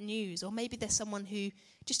break that news. Or maybe there's someone who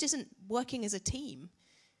just isn't working as a team.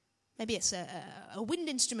 Maybe it's a wind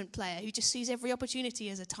instrument player who just sees every opportunity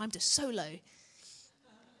as a time to solo,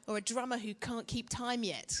 or a drummer who can't keep time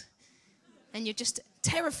yet, and you're just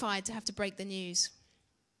terrified to have to break the news.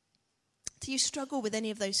 Do you struggle with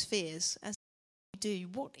any of those fears? As you do,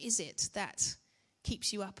 what is it that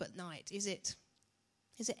keeps you up at night? Is it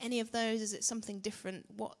any of those? Is it something different?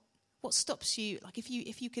 What stops you? Like if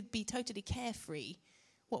you could be totally carefree,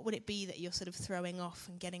 what would it be that you're sort of throwing off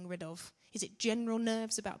and getting rid of? Is it general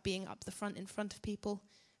nerves about being up the front in front of people?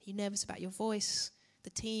 Are you nervous about your voice, the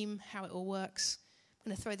team, how it all works? I'm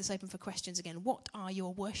going to throw this open for questions again. What are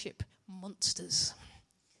your worship monsters?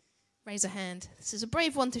 Raise a hand. This is a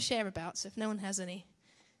brave one to share about, so if no one has any,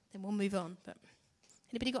 then we'll move on. But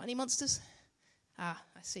anybody got any monsters? I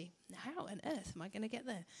see. Now, how on earth am I going to get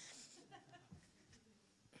there?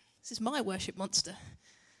 This is my worship monster.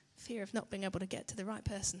 Fear of not being able to get to the right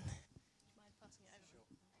person.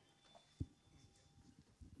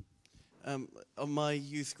 On my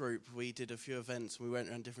youth group, we did a few events. We went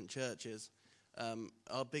around different churches.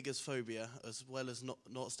 Our biggest phobia, as well as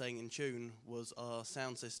not staying in tune, was our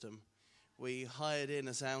sound system. We hired in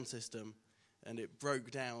a sound system, and it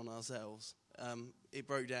broke down ourselves. It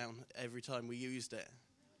broke down every time we used it.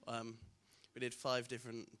 We did 5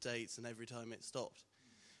 different dates, and every time it stopped.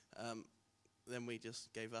 Then we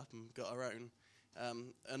just gave up and got our own.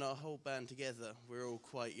 And our whole band together, we're all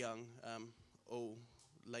quite young, all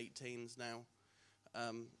late teens now.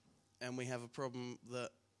 And we have a problem that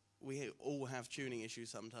we all have tuning issues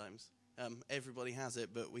sometimes. Everybody has it,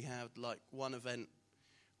 but we had like one event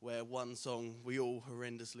where one song we all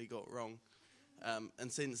horrendously got wrong.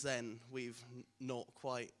 And since then, we've not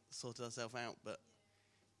quite sorted ourselves out, but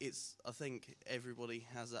I think everybody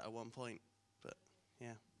has that at one point, but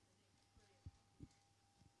yeah.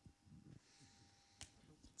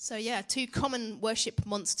 So yeah, 2 common worship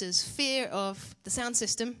monsters: fear of the sound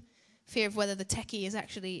system, fear of whether the techie is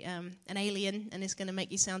actually an alien and is going to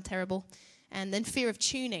make you sound terrible, and then fear of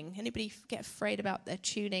tuning. Anybody get afraid about their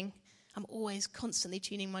tuning? I'm always constantly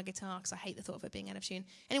tuning my guitar because I hate the thought of it being out of tune.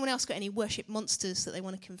 Anyone else got any worship monsters that they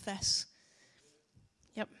want to confess?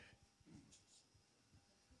 Yep.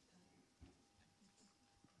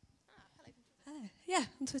 Yeah,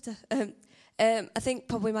 on Twitter. I think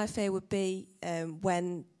probably my fear would be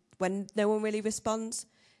when no one really responds.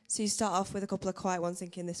 So you start off with a couple of quiet ones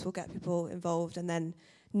thinking this will get people involved, and then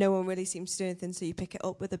no one really seems to do anything, so you pick it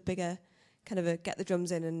up with a bigger kind of a get the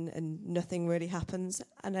drums in and nothing really happens.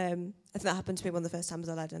 And I think that happened to me one of the first times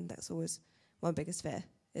I led, and that's always my biggest fear,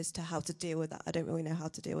 is to how to deal with that. I don't really know how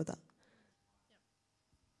to deal with that.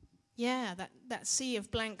 Yeah, that sea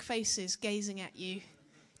of blank faces gazing at you,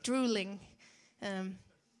 drooling.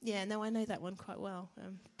 Yeah, no, I know that one quite well.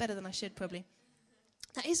 Better than I should, probably.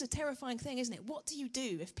 That is a terrifying thing, isn't it? What do you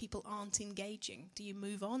do if people aren't engaging? Do you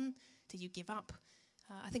move on? Do you give up?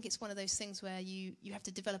 I think it's one of those things where you have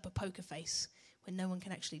to develop a poker face when no one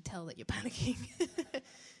can actually tell that you're panicking.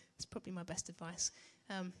 It's probably my best advice.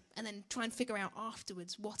 And then try and figure out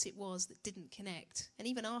afterwards what it was that didn't connect. And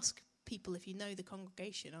even ask people, if you know the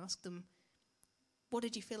congregation, ask them, what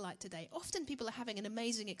did you feel like today? Often people are having an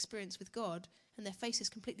amazing experience with God and their faces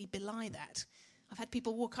completely belie that. I've had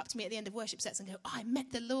people walk up to me at the end of worship sets and go, I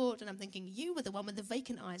met the Lord. And I'm thinking, you were the one with the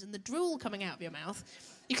vacant eyes and the drool coming out of your mouth.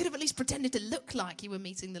 You could have at least pretended to look like you were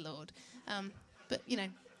meeting the Lord. But, you know,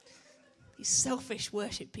 these selfish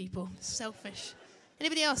worship people, selfish.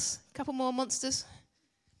 Anybody else? A couple more monsters?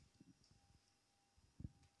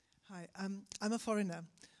 Hi, I'm a foreigner.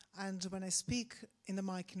 And when I speak in the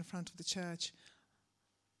mic in front of the church,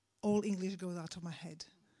 all English goes out of my head.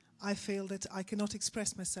 I feel that I cannot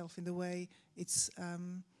express myself in the way it's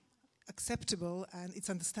acceptable and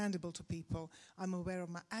it's understandable to people. I'm aware of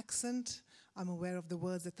my accent. I'm aware of the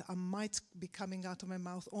words that I might be coming out of my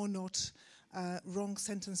mouth or not, wrong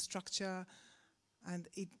sentence structure. And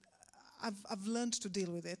I've learned to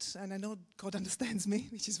deal with it. And I know God understands me,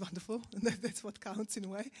 which is wonderful. And that's what counts in a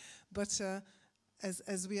way. But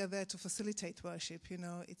as we are there to facilitate worship, you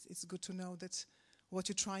know, it's good to know that what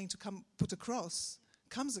you're trying to put across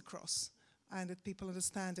comes across, and that people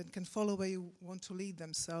understand and can follow where you want to lead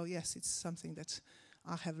them. So yes, it's something that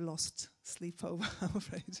I have lost sleep over, I'm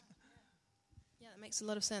afraid. Yeah, that makes a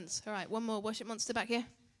lot of sense. All right, one more worship monster back here.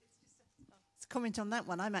 To comment on that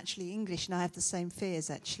one, I'm actually English and I have the same fears,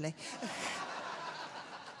 actually.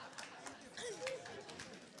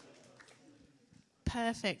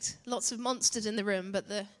 Perfect. Lots of monsters in the room, but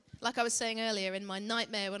like I was saying earlier, in my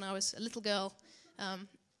nightmare when I was a little girl,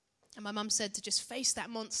 and my mum said to just face that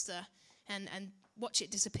monster and watch it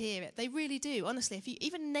disappear. They really do, honestly.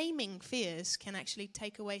 Even naming fears can actually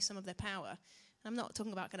take away some of their power. And I'm not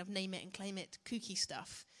talking about kind of name it and claim it kooky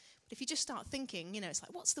stuff. But if you just start thinking, you know, it's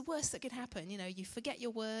like, what's the worst that could happen? You know, you forget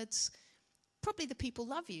your words. Probably the people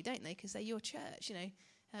love you, don't they? Because they're your church, you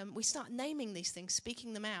know. We start naming these things,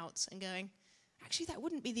 speaking them out and going, actually, that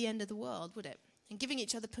wouldn't be the end of the world, would it? And giving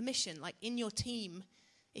each other permission, like in your team,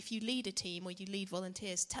 if you lead a team or you lead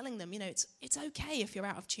volunteers, telling them, you know, it's okay if you're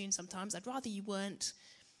out of tune sometimes. I'd rather you weren't.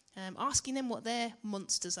 Asking them what their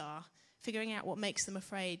monsters are, figuring out what makes them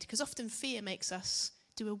afraid. Because often fear makes us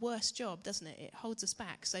do a worse job, doesn't it? It holds us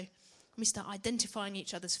back. So when we start identifying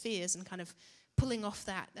each other's fears and kind of pulling off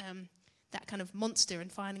that kind of monster and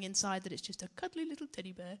finding inside that it's just a cuddly little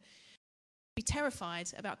teddy bear, be terrified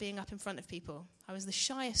about being up in front of people. I was the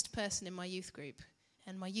shyest person in my youth group.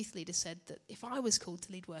 And my youth leader said that if I was called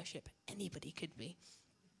to lead worship, anybody could be.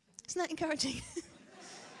 Isn't that encouraging?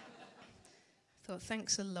 Thought,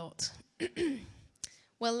 thanks a lot.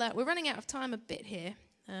 Well, we're running out of time a bit here,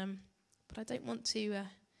 but I don't want to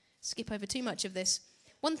skip over too much of this.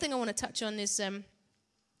 One thing I want to touch on is the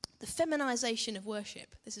feminization of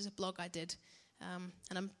worship. This is a blog I did, and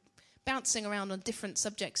I'm bouncing around on different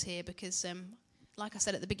subjects here because like I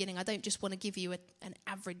said at the beginning, I don't just want to give you an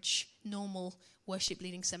average, normal worship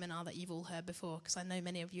leading seminar that you've all heard before, because I know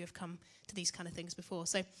many of you have come to these kind of things before.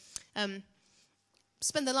 So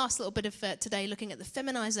spend the last little bit of today looking at the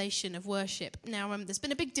feminization of worship. Now, there's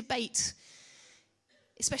been a big debate,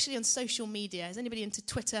 especially on social media. Is anybody into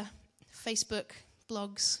Twitter, Facebook,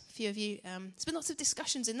 blogs? A few of you. There's been lots of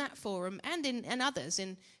discussions in that forum and in others,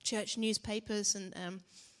 in church newspapers and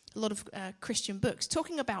a lot of Christian books,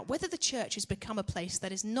 talking about whether the church has become a place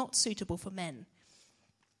that is not suitable for men.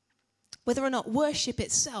 whether or not worship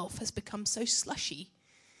itself has become so slushy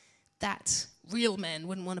that real men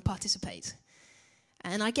wouldn't want to participate.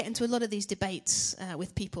 And I get into a lot of these debates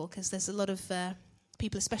with people because there's a lot of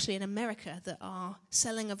people, especially in America, that are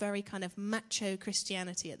selling a very kind of macho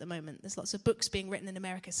Christianity at the moment. There's lots of books being written in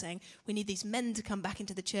America saying we need these men to come back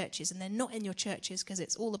into the churches, and they're not in your churches because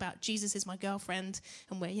it's all about Jesus is my girlfriend,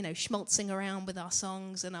 and we're, schmaltzing around with our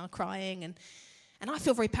songs and our crying. And I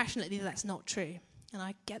feel very passionately that that's not true. And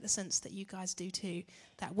I get the sense that you guys do too,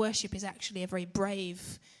 that worship is actually a very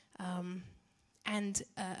brave and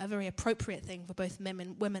a very appropriate thing for both men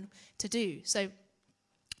and women to do. So when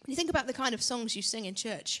you think about the kind of songs you sing in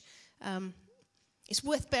church, it's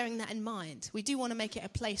worth bearing that in mind. We do want to make it a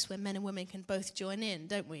place where men and women can both join in,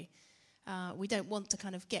 don't we? We don't want to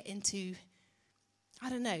kind of get into,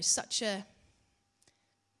 such a...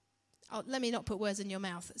 let me not put words in your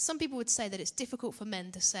mouth. Some people would say that it's difficult for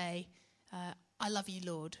men to say, I love you,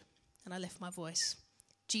 Lord, and I lift my voice.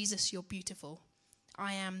 Jesus, you're beautiful.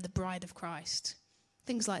 I am the bride of Christ.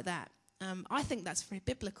 Things like that. I think that's very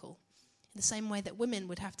biblical. In the same way that women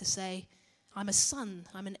would have to say, I'm a son,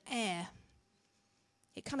 I'm an heir.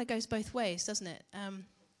 It kind of goes both ways, doesn't it? I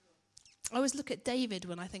always look at David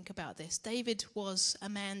when I think about this. David was a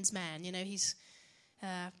man's man. He's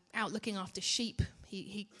out looking after sheep.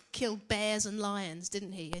 He killed bears and lions,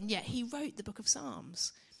 didn't he? And yet he wrote the book of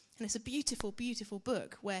Psalms. And it's a beautiful, beautiful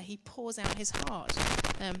book where he pours out his heart.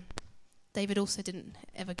 David also didn't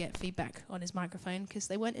ever get feedback on his microphone because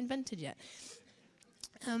they weren't invented yet.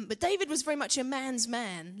 But David was very much a man's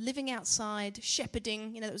man, living outside,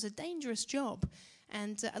 shepherding. It was a dangerous job.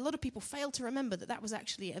 And a lot of people fail to remember that was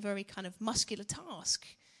actually a very kind of muscular task,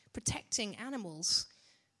 protecting animals.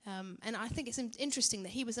 And I think it's interesting that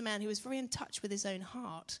he was a man who was very in touch with his own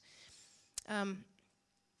heart.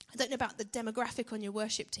 I don't know about the demographic on your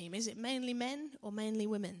worship team. Is it mainly men or mainly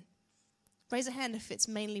women? Raise a hand if it's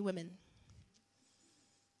mainly women.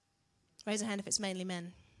 Raise a hand if it's mainly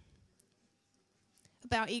men.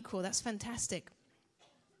 About equal, that's fantastic.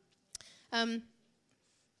 I'm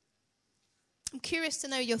curious to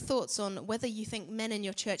know your thoughts on whether you think men in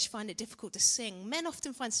your church find it difficult to sing. Men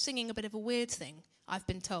often find singing a bit of a weird thing, I've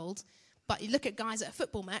been told. But you look at guys at a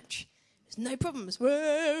football match, there's no problems.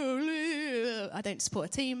 I don't support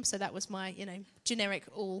a team, so that was my, generic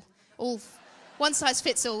all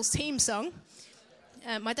one-size-fits-all team song.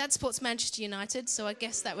 My dad supports Manchester United, so I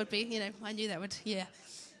guess that would be, I knew that would, yeah.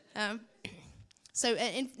 So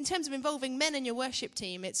in terms of involving men in your worship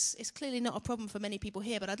team, it's clearly not a problem for many people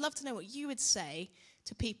here, but I'd love to know what you would say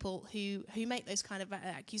to people who make those kind of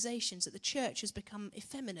accusations that the church has become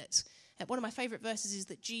effeminate. One of my favourite verses is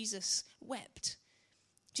that Jesus wept.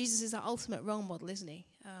 Jesus is our ultimate role model, isn't he?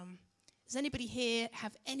 Does anybody here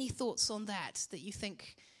have any thoughts on that you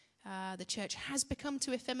think the church has become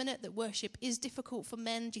too effeminate, that worship is difficult for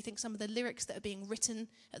men? Do you think some of the lyrics that are being written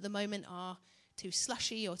at the moment are too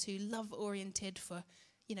slushy or too love-oriented for,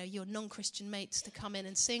 your non-Christian mates to come in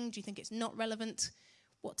and sing? Do you think it's not relevant?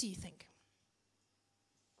 What do you think?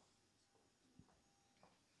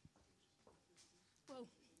 Whoa,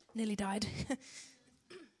 nearly died.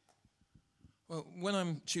 Well, when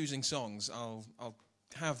I'm choosing songs, I'll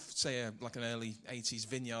have, say, an early 80s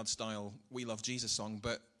Vineyard-style We Love Jesus song,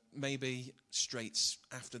 but maybe straight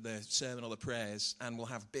after the sermon or the prayers, and we'll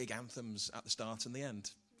have big anthems at the start and the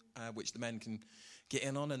end, which the men can get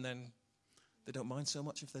in on, and then they don't mind so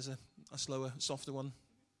much if there's a slower, softer one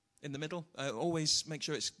in the middle. Always make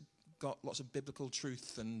sure it's got lots of biblical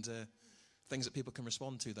truth and things that people can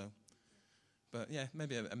respond to, though. But yeah,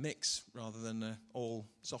 maybe a mix rather than all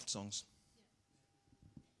soft songs.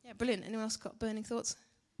 Yeah, brilliant. Anyone else got burning thoughts?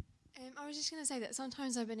 I was just going to say that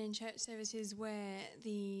sometimes I've been in church services where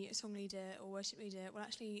the song leader or worship leader will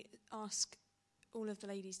actually ask all of the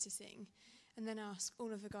ladies to sing and then ask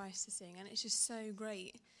all of the guys to sing. And it's just so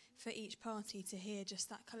great for each party to hear just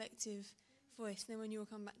that collective voice. And then when you all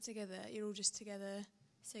come back together, you're all just together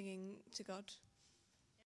singing to God.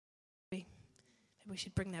 Maybe we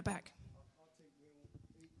should bring that back. I think we're all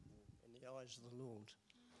equal in the eyes of the Lord.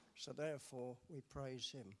 So therefore, we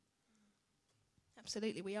praise him.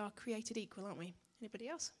 Absolutely, we are created equal, aren't we? Anybody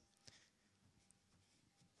else?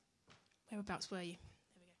 Whereabouts were you?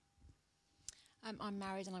 There we go. I'm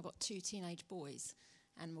married and I've got 2 teenage boys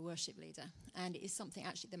and I'm a worship leader. And it is something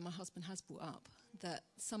actually that my husband has brought up, that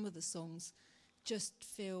some of the songs just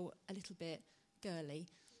feel a little bit girly.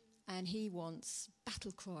 And he wants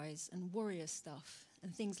battle cries and warrior stuff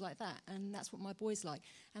and things like that. And that's what my boys like.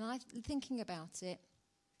 And thinking about it,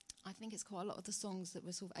 I think it's quite a lot of the songs that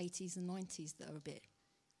were sort of 80s and 90s that are a bit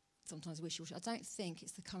sometimes wishy-washy. I don't think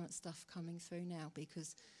it's the current stuff coming through now,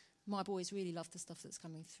 because my boys really love the stuff that's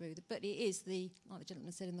coming through. But it is like the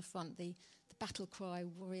gentleman said in the front, the battle cry,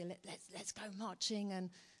 warrior, let's go marching, and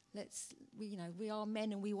we are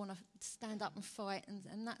men and we want to stand up and fight,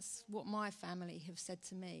 and that's what my family have said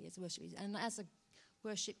to me as worship leaders. And as a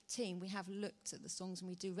worship team, we have looked at the songs, and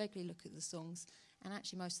we do regularly look at the songs, and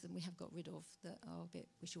actually most of them we have got rid of that are a bit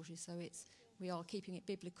wishy-washy. So we are keeping it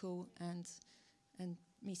biblical and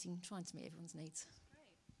trying to meet everyone's needs.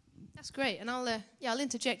 That's great, and I'll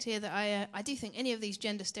interject here that I do think any of these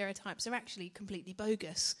gender stereotypes are actually completely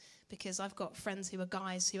bogus, because I've got friends who are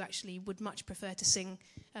guys who actually would much prefer to sing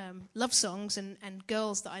love songs, and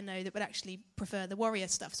girls that I know that would actually prefer the warrior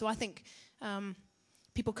stuff. So I think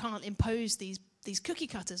people can't impose these cookie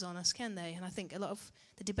cutters on us, can they? And I think a lot of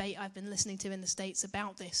the debate I've been listening to in the States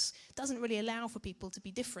about this doesn't really allow for people to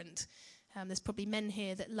be different. There's probably men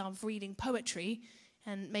here that love reading poetry,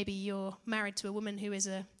 and maybe you're married to a woman who is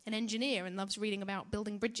an engineer and loves reading about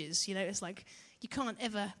building bridges. You know, it's like you can't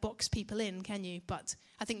ever box people in, can you? But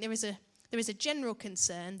I think there is a general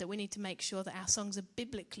concern that we need to make sure that our songs are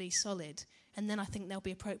biblically solid, and then I think they'll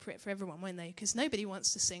be appropriate for everyone, won't they? Because nobody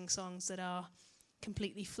wants to sing songs that are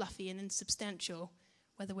completely fluffy and insubstantial,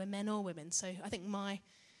 whether we're men or women. So I think my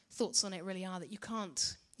thoughts on it really are that you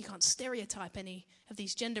can't stereotype any of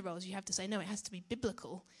these gender roles. You have to say, no, it has to be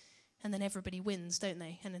biblical, and then everybody wins, don't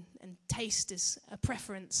they? And taste is a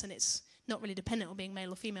preference, and it's not really dependent on being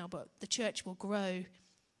male or female, but the church will grow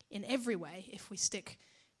in every way if we stick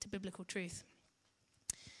to biblical truth.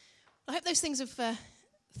 I hope those things have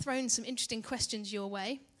thrown some interesting questions your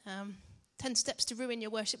way. 10 steps to ruin your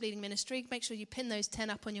worship leading ministry. Make sure you pin those 10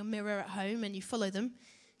 up on your mirror at home and you follow them,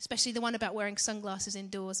 especially the one about wearing sunglasses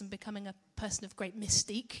indoors and becoming a person of great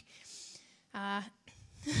mystique. I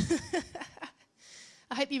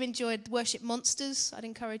hope you enjoyed Worship Monsters. I'd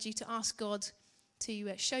encourage you to ask God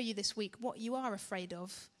to show you this week what you are afraid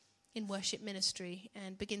of in worship ministry,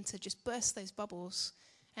 and begin to just burst those bubbles,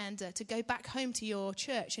 and to go back home to your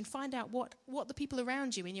church and find out what the people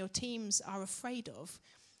around you in your teams are afraid of,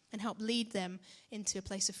 and help lead them into a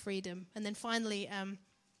place of freedom. And then finally,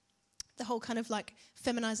 the whole kind of like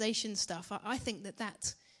feminization stuff, I think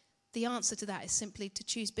that the answer to that is simply to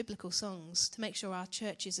choose biblical songs, to make sure our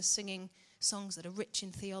churches are singing songs that are rich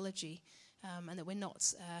in theology, and that we're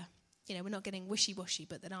not getting wishy-washy,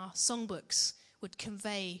 but that our songbooks would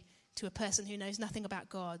convey to a person who knows nothing about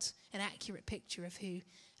God an accurate picture of who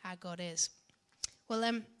our God is.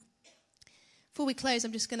 Well, before we close,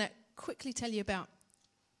 I'm just going to quickly tell you about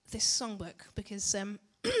this songbook, because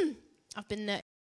I've been